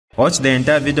Watch the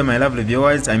entire video, my lovely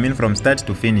viewers, I mean from start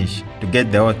to finish, to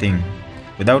get the whole thing.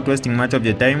 Without wasting much of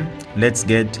your time, let's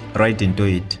get right into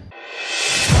it.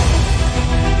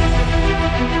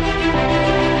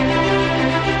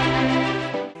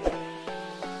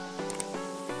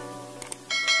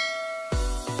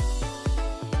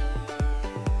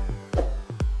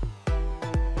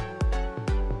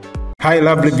 Hi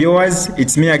lovely viewers,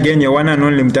 it's me again, your one and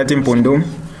only Mutati Mpundu.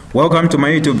 Welcome to my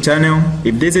YouTube channel.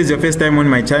 If this is your first time on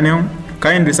my channel,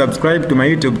 kindly subscribe to my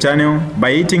YouTube channel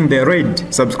by hitting the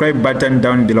red subscribe button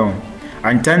down below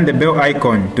and turn the bell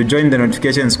icon to join the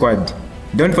notification squad.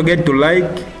 Don't forget to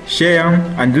like, share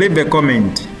and leave a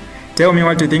comment. Tell me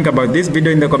what you think about this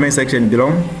video in the comment section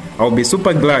below. I'll be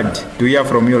super glad to hear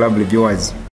from you lovely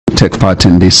viewers. Take part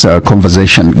in this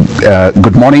conversation.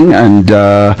 Good morning and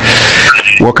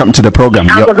welcome to the program.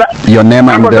 Your name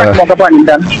and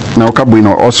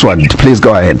Naukabwino Oswald. Please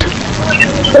go ahead.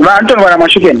 Last time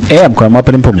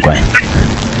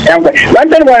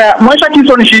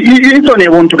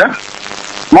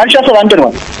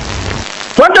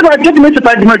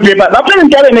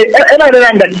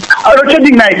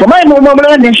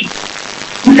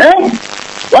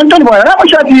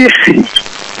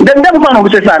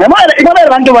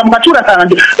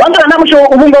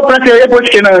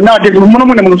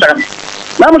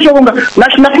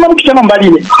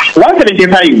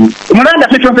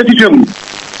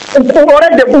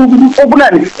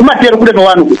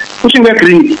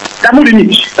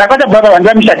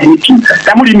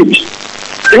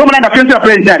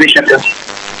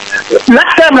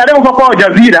I don't know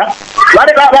Jazeera,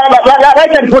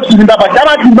 right and put in the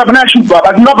sacrifice in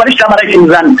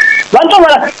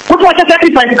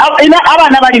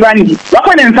our Navani.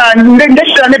 Then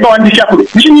never on the chapel.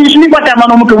 You what I'm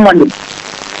on.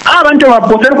 I want to have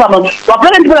both for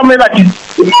present for a melody.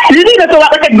 You need to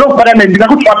have a growth parliament because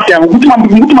good up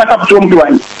to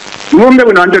one.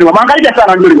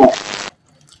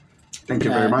 Thank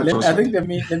you very much. I think let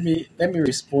me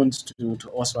respond to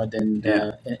Oswald and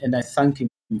I thank him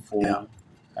for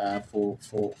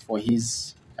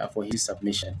his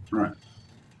submission. Right.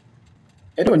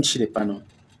 Edon Chilepano.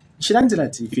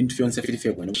 Chilandilati fintu fyonse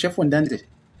filife bwino. Chefo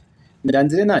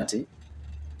ndandire nate.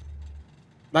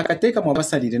 Bakateka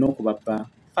mwabasalire n'okubapa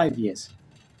 5 years.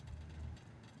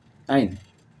 Aine.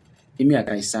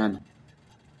 Emyaka isano.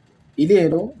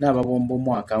 Ilero n'ababombo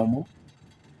mwaka omo.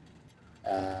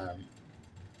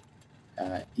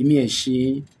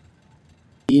 Imieshi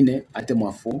ine ate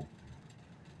mwafu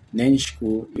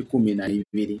nenshiku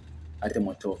 12 ate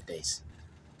mwa 12 days.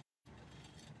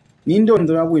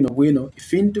 Nindondora bwino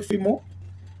ifintu fimo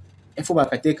efu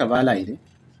bakateka balaire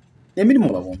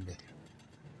nemirimu babombere.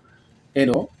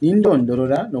 Ero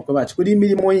nindondorora nokuba kuri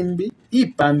mirimo imbi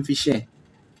ipamfishe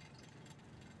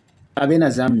abena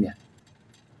Zambia.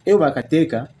 Eyo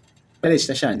bakateka bale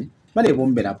stashani bale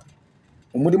bomberapo.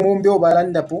 Umurimo mbyo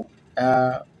barandapo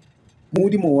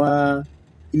murimo wa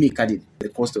imikalire, the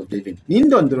cost of living.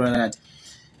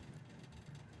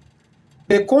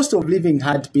 The cost of living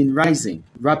had been rising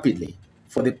rapidly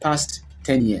for the past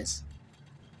 10 years.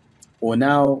 Or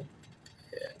now,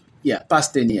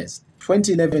 past 10 years.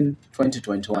 2011,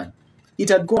 2021. It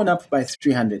had gone up by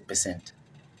 300%.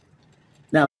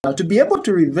 Now, to be able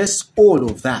to reverse all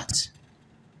of that,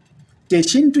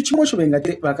 Techintu chimosho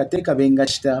bakateka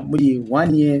bengashita muri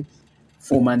 1 year,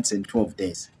 4 months and 12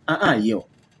 days. Yo.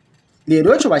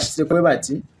 Lero cyo bashitse kwe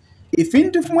bati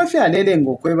ifintu fumwe fya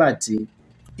lelengo kwe bati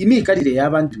imikalire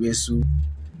y'abantu besu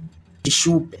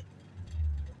ishupe.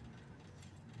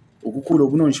 Okukula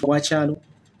obunonsho bwa kyalo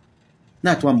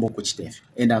natwamba okukitefe.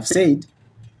 And I've said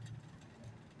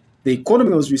the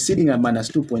economy was receding at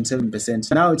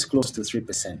 -2.7%. Now it's close to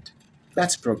 3%.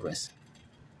 That's progress.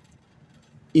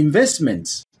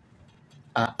 Investments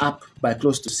are up by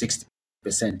close to 60%.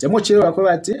 Emochero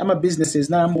akwati ama businesses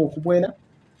na ambo okubwera,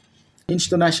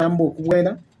 inchito na shambo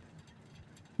okubwera,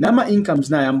 nama incomes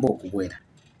na ambo okubwera.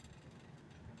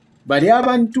 Bali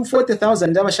abantu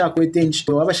 40,000 abashakwete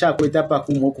inchito abashakwete pa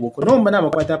kumoko no mana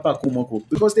bakwata pa kumoko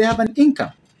because they have an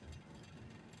income.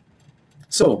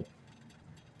 So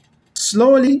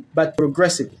slowly but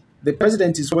progressively the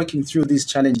president is working through these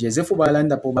challenges. Efu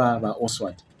balanda po ba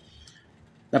Oswald.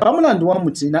 Na pamulandu wa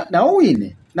muti na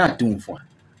owine na tumfwa.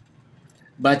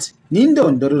 But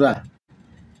nindondorora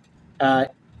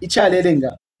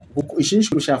ichalelenga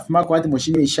ishinshuru shafuma kwati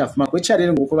moshime ishafuma ko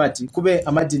ichalelenga uko bati kube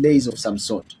ama delays of some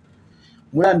sort.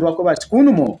 Mulandu wako bati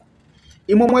kunumo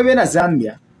imo mwebe na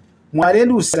Zambia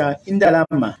mwarelusa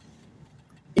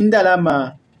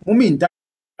indalama muminda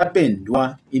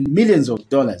pendwa in millions of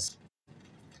dollars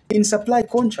in supply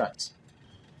contracts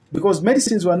because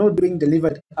medicines were not being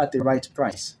delivered at the right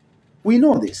price. We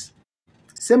know this.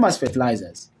 Same as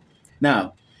fertilizers.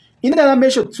 Now, indala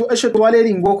mesho twala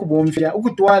lingo okubomvya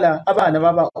okutwala abaana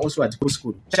baba Oswald ku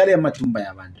school shale matumba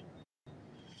y'abantu.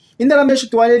 Indala mesho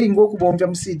twala lingo okubomvya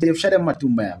muside shale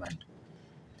matumba y'abantu.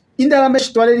 Indala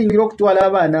mesho twala lingo okutwala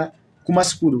abaana ku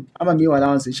maskulu ama meal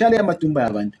allowance shale matumba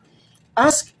y'abantu.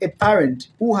 Ask a parent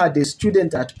who had a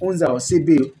student at Unza or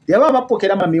CBU, they have a pocket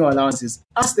meal allowances.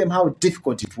 Ask them how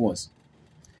difficult it was.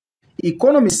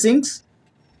 Economy sinks,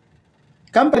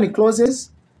 company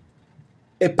closes,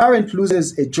 a parent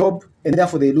loses a job, and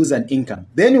therefore they lose an income.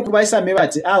 Then you buy some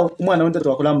mebati, umwana wanta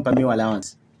tuwakula mpa meal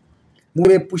allowance.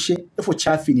 Mube pushe, efo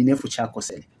chafini, nefo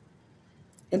chakosele.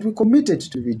 And we committed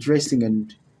to redressing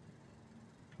and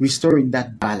restoring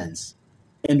that balance.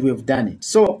 And we have done it.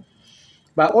 So,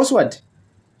 but Oswald,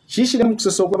 Hichilema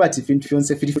kusosokwa bati fintu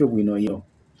fyonse filifwe bwino yo.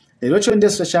 Lero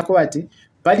chondeso chako bati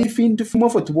bali fintu fimo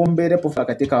fo tubomberepo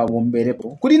fakateka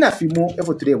wabomberepo. Kuli na fimo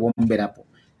efo tule bomberapo.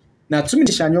 Na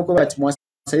tumindishanyo ko bati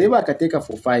mwasayeba akateka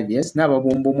for 5 years na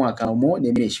babombo mwaka omo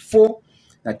nemeshi 4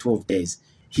 na 12 days.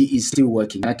 He is still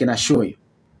working, I can assure you.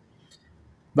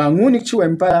 Banguni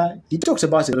Chiwempala, he talks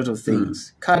about a lot of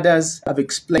things. Cadres have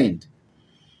explained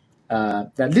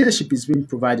that leadership is being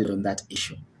provided on that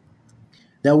issue.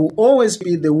 There will always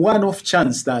be the one-off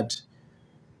chance that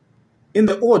in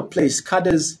the odd place,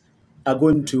 cadres are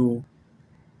going to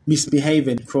misbehave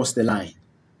and cross the line.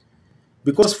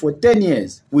 Because for 10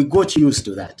 years, we got used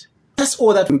to that. That's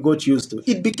all that we got used to.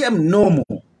 It became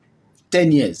normal.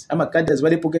 10 years. Ama cadres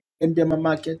wale poke MPM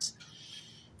markets.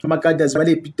 Ama cadres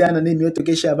wale pitana name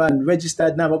yotokesha ban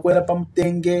registered na bakwela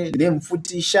pamtenge, name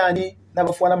futi shani, na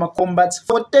bafuana ma combats.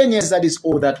 For 10 years, that is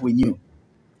all that we knew.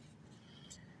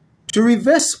 To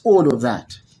reverse all of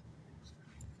that,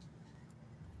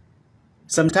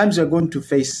 sometimes we're going to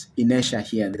face inertia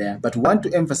here and there, but we want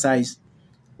to emphasize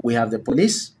we have the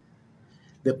police.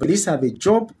 The police have a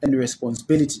job and a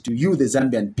responsibility to you, the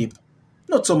Zambian people,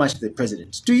 not so much the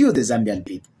president, to you, the Zambian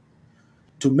people,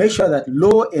 to make sure that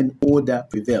law and order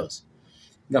prevails.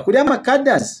 Ngakudama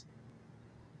cadres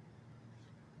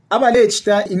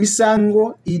abalechita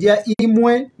imisango idia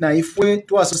imwe na ifwe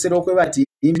twasosera okwebati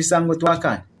imisango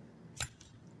twakana.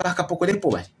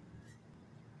 Bakapokolepo bali.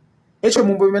 Echo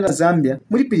mumbo bimena Zambia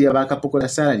mulipirira bakapokola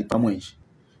salary pamweshi.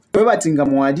 Kwe batinga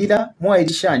muadira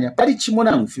muaidishanya pali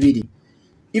chimona mfibiri.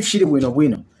 If shiri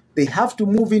bwino, they have to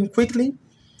move in quickly,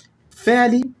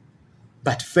 fairly,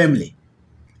 but firmly,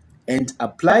 and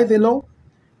apply the law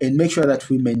and make sure that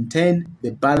we maintain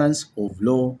the balance of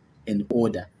law and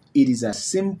order. It is as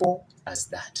simple as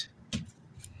that.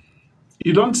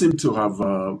 You don't seem to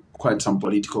have quite some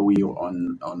political will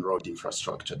on road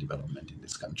infrastructure development in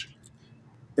this country.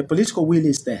 The political will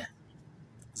is there,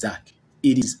 Zach.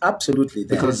 It is absolutely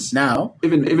there. Because now,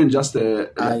 even just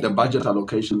the budget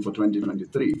allocation for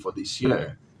 2023 for this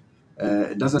year,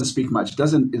 it doesn't speak much. It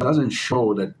doesn't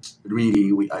show that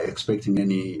really we are expecting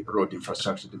any road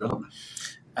infrastructure development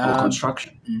or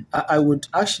construction. I would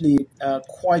actually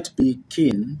quite be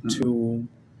keen to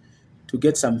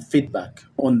get some feedback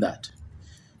on that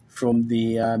from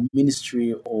the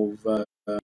Ministry of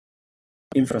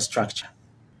Infrastructure.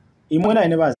 Imona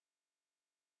never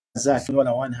Zach,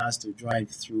 one has to drive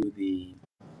through the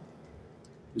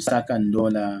Lusaka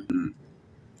Ndola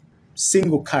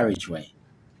single carriageway,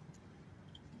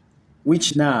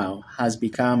 which now has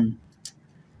become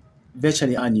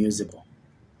virtually unusable.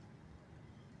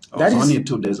 That is only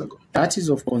 2 days ago. That is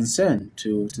of concern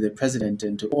to the president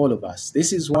and to all of us.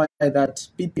 This is why that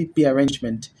PPP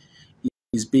arrangement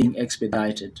is being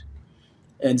expedited.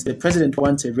 And the president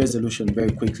wants a resolution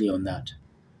very quickly on that.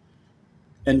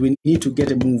 And we need to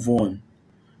get a move on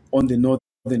the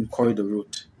northern corridor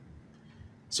route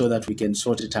so that we can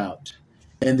sort it out.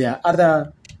 And there are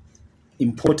other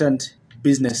important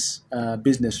business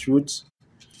routes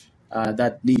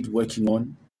that need working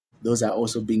on. Those are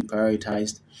also being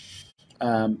prioritized.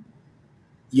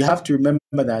 You have to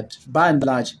remember that by and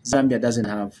large, Zambia doesn't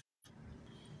have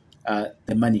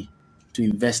the money to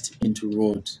invest into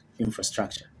road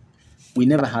infrastructure. We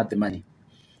never had the money.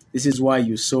 This is why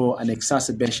you saw an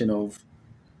exacerbation of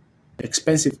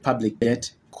expensive public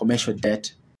debt, commercial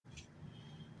debt,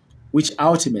 which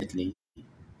ultimately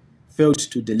failed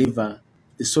to deliver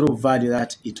the sort of value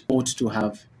that it ought to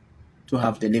have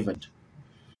delivered.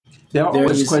 There are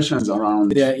always questions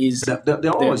around. There are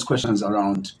always questions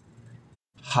around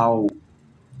how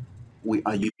we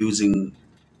are using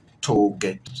toll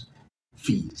gate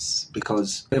fees,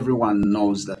 because everyone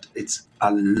knows that it's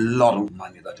a lot of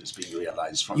money that is being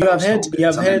realized from. You the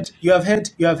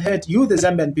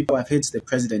Zambian people have heard the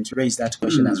president raise that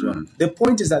question as well. The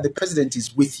point is that the president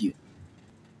is with you.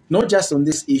 not just on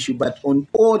this issue, but on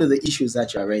all of the issues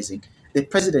that you are raising, the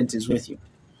president is with you.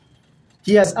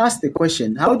 He has asked the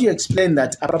question, how do you explain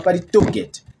that Apapari took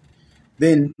it?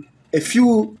 Then a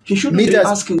few he shouldn't meters, be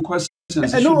asking questions. He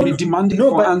should be demanding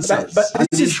for answers. And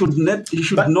he should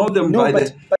know them by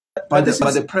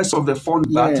the press of the phone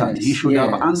button. He should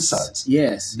have answers.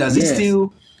 Yes. Does he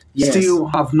still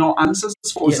have no answers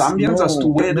for Zambians as to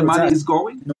where the money is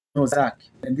going? No, Zach.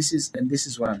 And this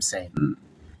is what I'm saying.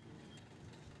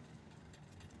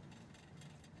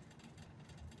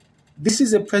 This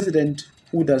is a president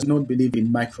who does not believe in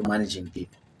micromanaging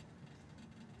people.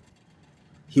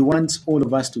 He wants all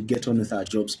of us to get on with our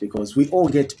jobs because we all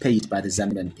get paid by the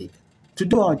Zambian people to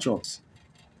do our jobs.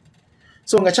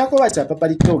 So, ngachako wata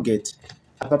Apapari toget,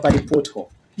 Apapari pothole.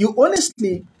 You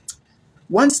honestly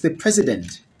want the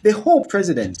president, the whole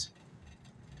president,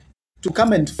 to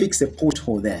come and fix a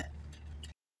pothole there.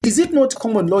 Is it not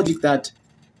common logic that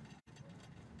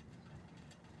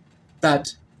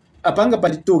Apanga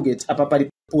toget, Apapari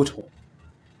pothole?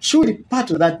 Surely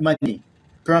part of that money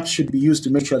perhaps should be used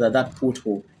to make sure that that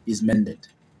pothole is mended.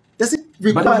 Does it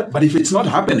require? But if it's not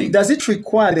happening, does it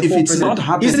require the whole president? If it's not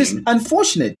happening,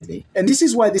 unfortunately, and this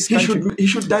is why this country he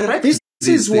should direct. This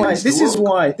is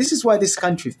why this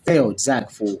country failed, Zach,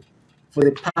 for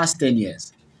the past 10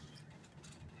 years.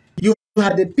 You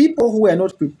had the people who were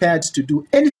not prepared to do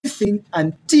anything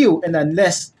until and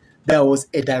unless there was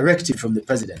a directive from the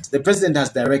president. The president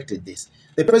has directed this.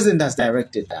 The president has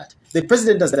directed that. The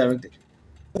president has directed.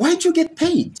 Why did you get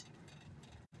paid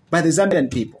by the Zambian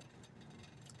people?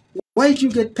 Why did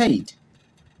you get paid?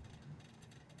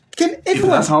 Can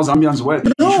everyone? If that's how Zambians work,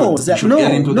 no,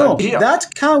 that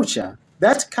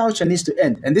culture needs to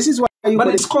end, and this is why.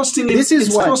 It's costing him. It's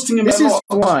costing him a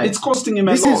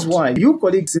lot. This is why you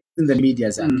colleagues in the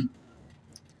media, Zach,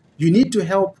 you need to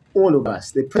help all of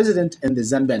us, the president and the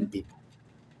Zambian people,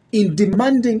 in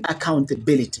demanding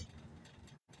accountability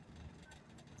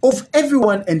of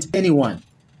everyone and anyone.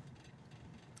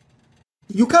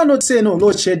 You cannot say, no,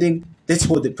 load shedding, let's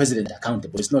hold the president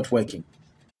accountable. It's not working.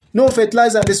 No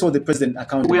fertilizer, let's hold the president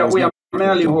accountable. We are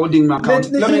merely holding him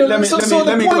accountable.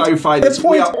 Let me clarify this.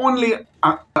 We are only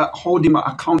holding him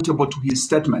accountable to his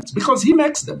statements because he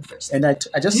makes them first. And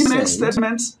he makes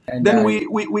statements, then we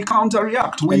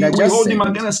counter-react. We hold him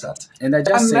against that.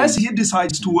 Unless he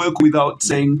decides to work without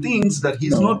saying things that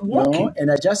he's not working. No,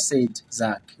 and I just said,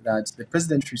 Zach, that the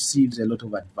president receives a lot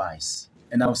of advice.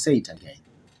 And I'll say it again.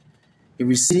 He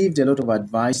received a lot of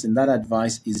advice, and that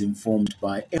advice is informed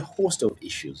by a host of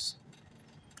issues.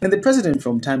 And the president,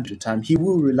 from time to time, he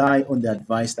will rely on the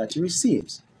advice that he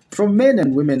receives from men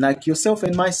and women like yourself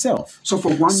and myself. So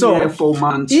for 1 year, 4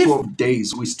 months, 12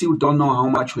 days, we still don't know how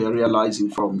much we are realizing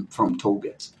from toll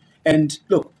gates. And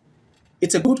look,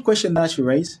 it's a good question that you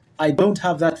raise. I don't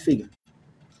have that figure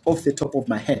off the top of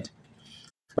my head.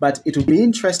 But it would be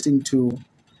interesting to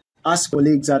ask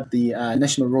colleagues at the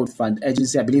National Road Fund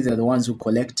Agency. I believe they're the ones who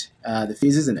collect the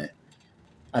fees, isn't it?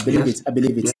 I believe it's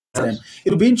them.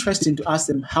 It would be interesting to ask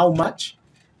them how much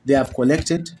they have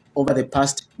collected over the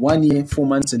past 1 year, 4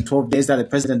 months, and 12 days that the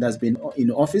president has been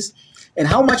in office, and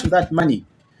how much of that money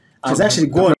has actually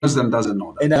gone. The president doesn't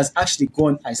know that. And has actually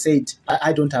gone. I said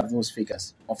I don't have those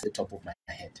figures off the top of my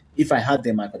head. If I had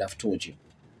them, I could have told you,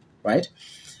 right?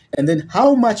 And then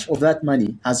how much of that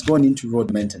money has gone into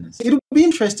road maintenance? It would be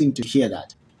interesting to hear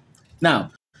that.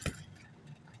 Now,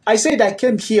 I said I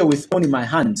came here with only my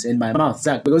hands and my mouth,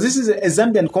 Zach, because this is a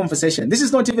Zambian conversation. This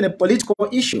is not even a political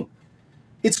issue.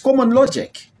 It's common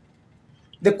logic.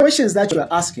 The questions that you are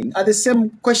asking are the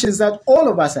same questions that all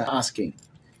of us are asking.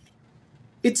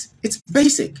 It's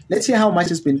basic. Let's hear how much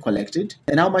has been collected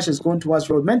and how much has gone towards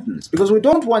road maintenance, because we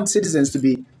don't want citizens to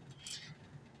be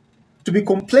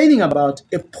complaining about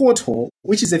a pothole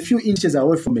which is a few inches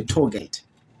away from a toll gate.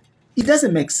 It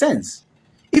doesn't make sense.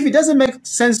 If it doesn't make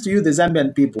sense to you, the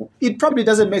Zambian people, it probably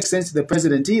doesn't make sense to the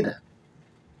president either.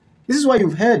 This is why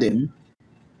you've heard him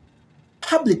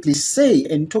publicly say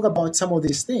and talk about some of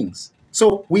these things.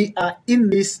 So we are in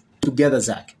this together,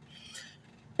 Zach.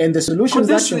 And the solution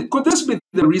could this be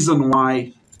the reason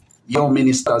why your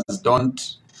ministers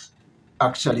don't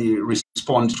actually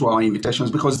respond to our invitations?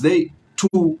 Because they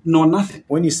too know nothing.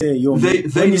 When you say your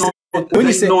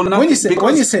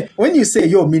when you say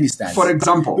your ministers, for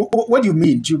example, what do you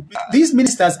mean? These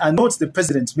ministers are not the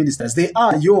president's ministers. They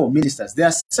are your ministers. They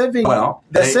are serving. Well,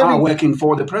 they are working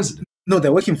for the president. No,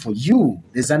 they're working for you,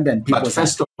 the Zambian people. But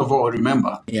first of all,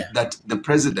 remember that the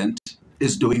president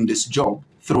is doing this job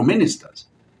through ministers,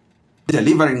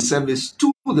 delivering service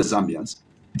to the Zambians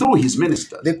through his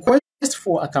ministers. The quest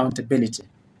for accountability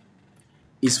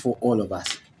is for all of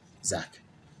us, Zach.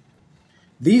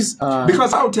 These are...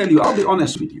 Because I'll tell you, I'll be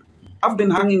honest with you. I've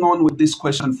been hanging on with this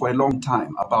question for a long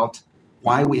time about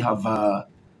why we have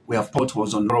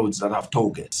potholes on roads that have toll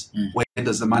gates. Where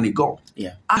does the money go?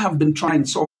 Yeah. I have been trying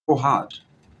so hard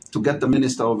to get the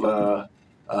Minister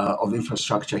of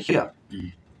Infrastructure here.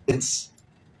 It's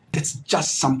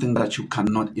just something that you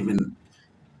cannot even...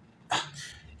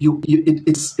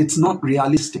 It's not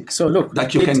realistic. So look,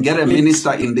 that you can get a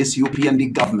minister in this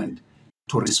UPND government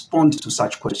to respond to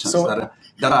such questions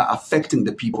that are affecting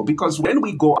the people. Because when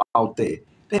we go out there,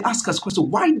 they ask us questions.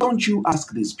 Why don't you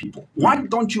ask these people? Why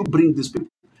don't you bring these people?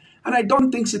 And I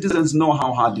don't think citizens know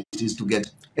how hard it is to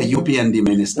get a UPND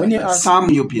minister. Some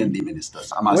UPND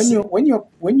ministers, I must say. When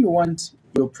you want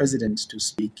your president to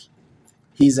speak,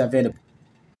 he's available.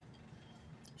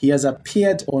 He has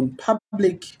appeared on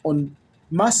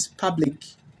mass public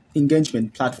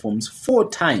engagement platforms 4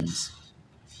 times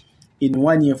in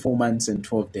 1 year, 4 months, and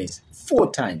 12 days.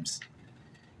 4 times.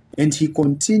 And he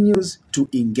continues to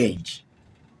engage.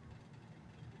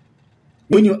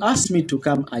 When you ask me to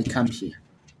come, I come here.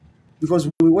 Because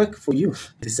we work for you,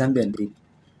 the Zambian people.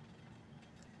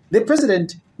 The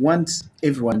president wants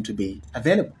everyone to be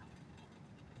available.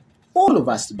 All of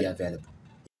us to be available.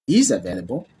 He's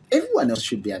available. Everyone else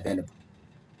should be available.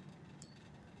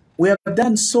 We have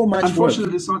done so much work.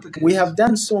 Unfortunately, it's not the case. We have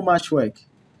done so much work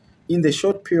in the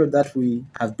short period that we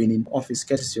have been in office,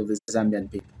 courtesy of the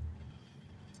Zambian people.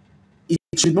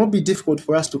 It should not be difficult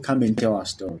for us to come and tell our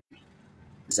story,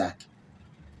 Zach.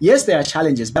 Yes, there are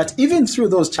challenges, but even through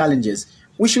those challenges,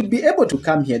 we should be able to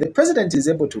come here. The president is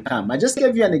able to come. I just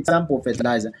gave you an example of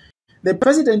fertilizer. The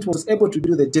president was able to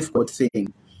do the difficult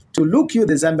thing, to look you,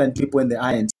 the Zambian people, in the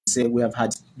eye and say, we have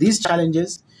had these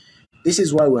challenges. This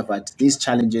is why we have had these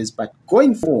challenges. But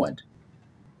going forward,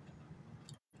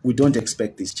 we don't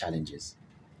expect these challenges.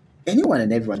 Anyone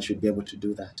and everyone should be able to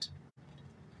do that.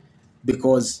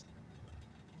 Because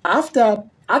at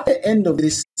the end of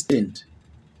this stint,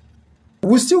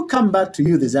 we'll still come back to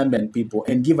you, the Zambian people,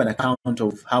 and give an account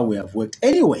of how we have worked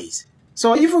anyways.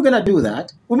 So if we're going to do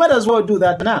that, we might as well do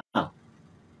that now.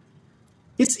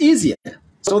 It's easier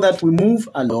so that we move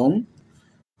along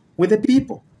with the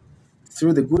people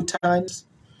through the good times,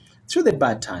 through the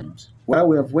bad times, where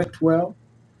we have worked well,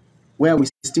 where we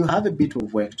still have a bit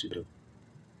of work to do.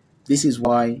 This is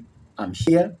why I'm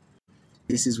here.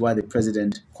 This is why the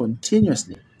president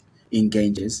continuously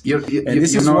engages.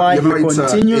 This is why he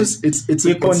continues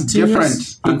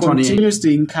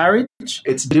to encourage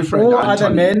all other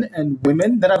men and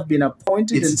women that have been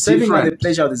appointed and serving at the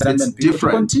pleasure of the Zambian people to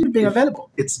continue being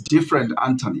available. It's different,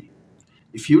 Anthony.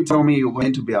 If you tell me you're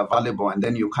going to be available and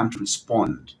then you can't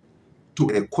respond to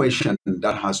a question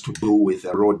that has to do with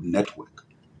a road network,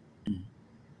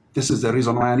 this is the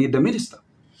reason why I need the minister.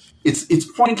 It's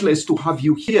pointless to have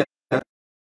you here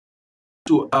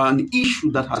to an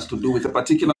issue that has to do with a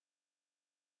particular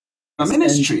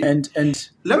ministry. And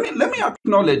let me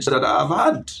acknowledge that I've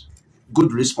had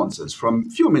good responses from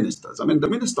few ministers. I mean, the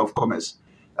Minister of Commerce,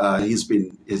 he's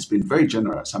been very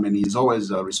generous. I mean, he's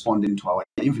always responding to our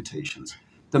invitations.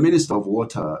 The Minister of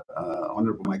Water,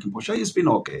 Honorable Mike Mposha, he's been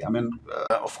okay. I mean,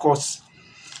 of course,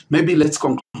 maybe let's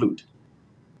conclude.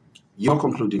 Your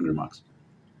concluding remarks.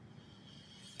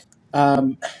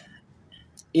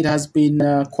 It has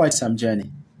been quite some journey,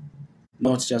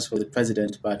 not just for the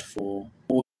president, but for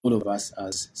all of us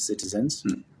as citizens.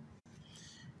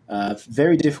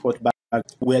 Very difficult, but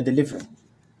we're delivering.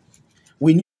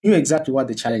 We knew exactly what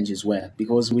the challenges were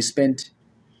because we spent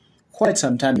quite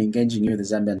some time engaging with the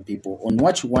Zambian people on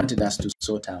what you wanted us to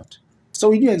sort out. So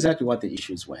we knew exactly what the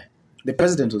issues were. The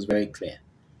president was very clear.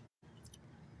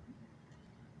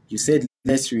 You said,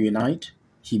 let's reunite.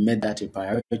 He made that a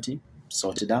priority,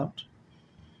 sorted out.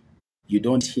 You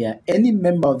don't hear any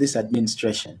member of this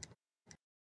administration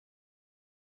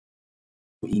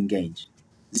engage.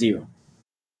 Zero.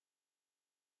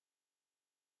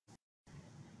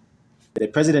 The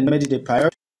president made it a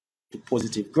priority to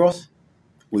positive growth.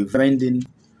 We've reined in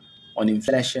on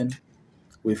inflation.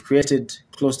 We've created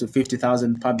close to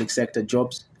 50,000 public sector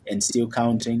jobs and still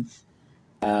counting.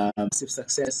 Massive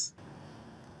success.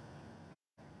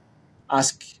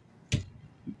 Ask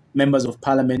members of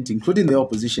parliament, including the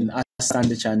opposition, ask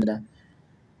Sande Chanda,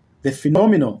 the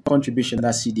phenomenal contribution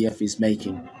that CDF is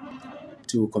making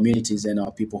to communities and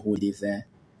our people who live there.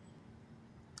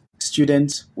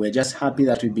 Students, we're just happy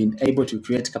that we've been able to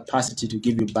create capacity to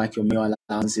give you back your meal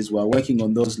allowances. We're working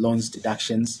on those loans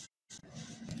deductions.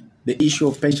 The issue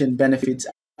of pension benefits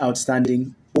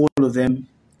outstanding, all of them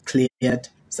cleared,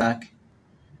 Zach.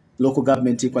 Local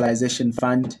government equalization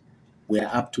fund, we're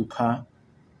up to par.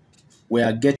 We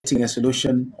are getting a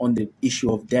solution on the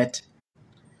issue of debt.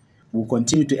 We'll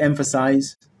continue to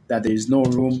emphasize that there is no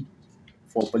room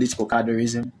for political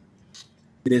cadreism.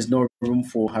 There's no room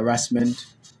for harassment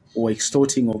or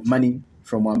extorting of money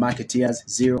from our marketeers.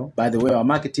 Zero. By the way, our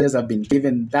marketeers have been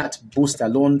given that booster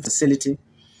loan facility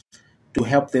to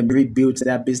help them rebuild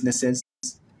their businesses.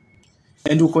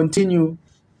 And we'll continue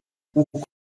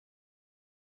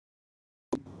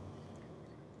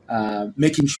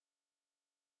making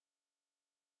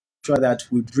sure that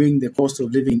we bring the cost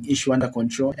of living issue under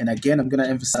control. And again, I'm going to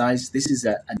emphasize this is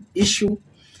an issue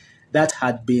that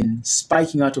had been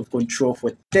spiking out of control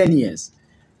for 10 years.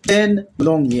 10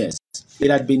 long years. It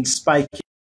had been spiking.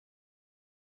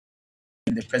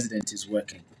 And the president is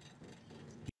working.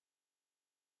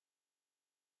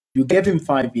 You gave him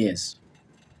 5 years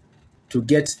to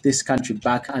get this country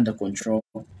back under control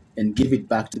and give it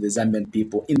back to the Zambian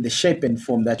people in the shape and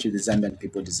form that the Zambian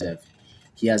people deserve.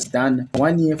 He has done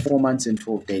 1 year, 4 months, and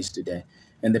 12 days today,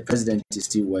 and the president is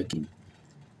still working.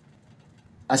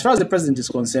 As far as the president is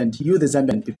concerned, you, the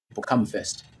Zambian people, come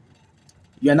first.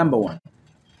 You are number one,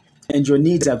 and your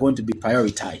needs are going to be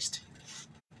prioritized.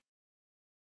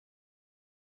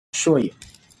 I assure you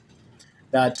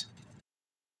that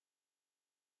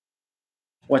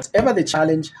whatever the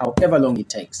challenge, however long it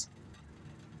takes,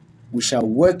 we shall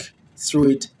work through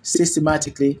it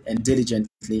systematically and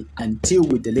diligently until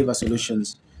we deliver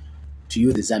solutions to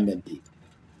you, the Zambian people.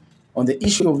 On the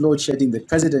issue of load shedding, the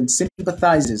president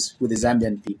sympathizes with the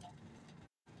Zambian people.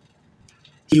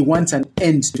 He wants an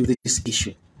end to this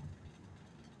issue.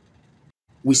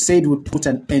 We said we'd put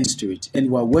an end to it, and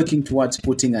we're working towards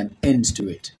putting an end to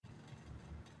it.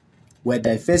 We're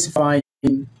diversifying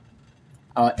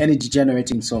our energy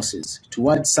generating sources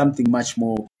towards something much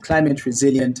more climate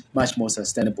resilient, much more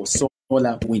sustainable,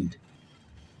 solar, wind.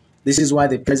 This is why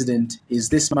the president is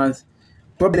this month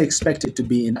probably expected to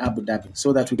be in Abu Dhabi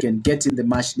so that we can get in the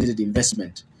much needed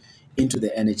investment into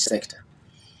the energy sector.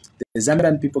 The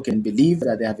Zambian people can believe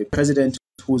that they have a president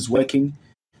who's working,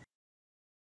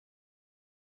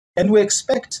 and we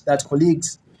expect that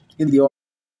colleagues in the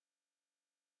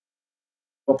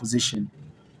opposition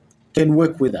can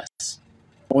work with us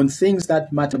on things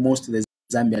that matter most to the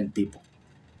Zambian people.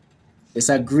 Let's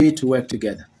agree to work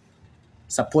together.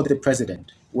 Support the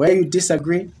president. Where you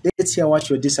disagree, let's hear what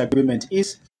your disagreement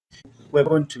is. We're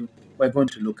going to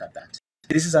look at that.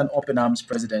 This is an open arms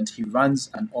president. He runs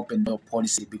an open door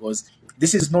policy because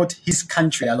this is not his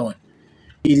country alone.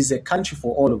 It is a country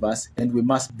for all of us, and we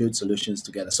must build solutions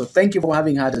together. So thank you for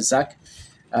having had us, Zach.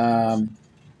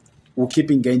 We'll keep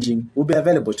engaging. We'll be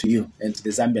available to you and to the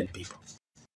Zambian people.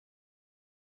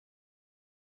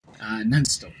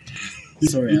 Non-stop.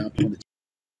 Sorry, I apologize.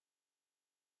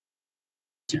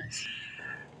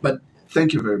 But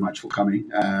thank you very much for coming,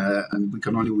 and we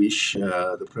can only wish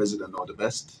the president all the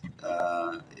best.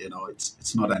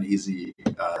 It's not an easy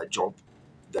job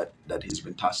that he's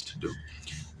been tasked to do,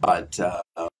 but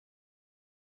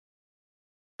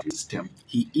his term.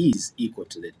 He is equal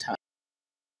to the task,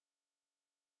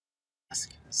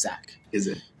 Zach. Is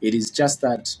it? It is just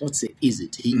that, not say is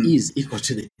it, he is equal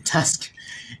to the task.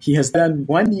 He has done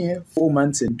 1 year, 4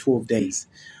 months, and 12 days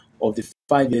of the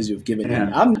 5 years you've given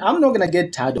him. I'm not going to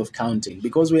get tired of counting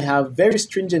because we have very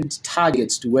stringent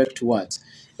targets to work towards,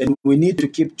 and we need to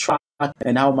keep track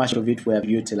and how much of it we have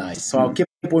utilized. So I'll keep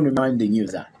on reminding you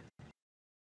that.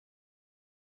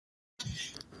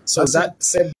 So that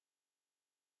said,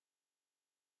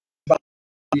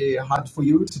 hard for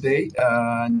you today,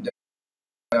 and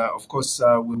of course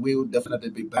we will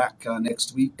definitely be back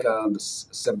next week, the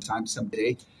same time, same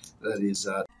day. That is.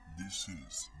 This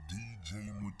is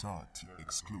DJ Mutati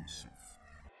exclusive.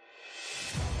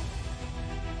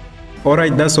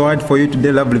 Alright, that's all for you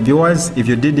today, lovely viewers. If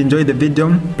you did enjoy the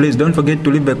video, please don't forget to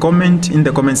leave a comment in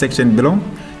the comment section below.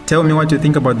 Tell me what you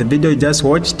think about the video you just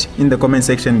watched in the comment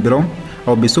section below.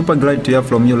 I'll be super glad to hear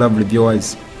from you, lovely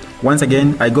viewers. Once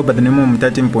again, I go by the name of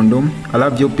Mutati Mpundu. I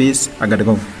love you, peace, I gotta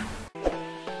go.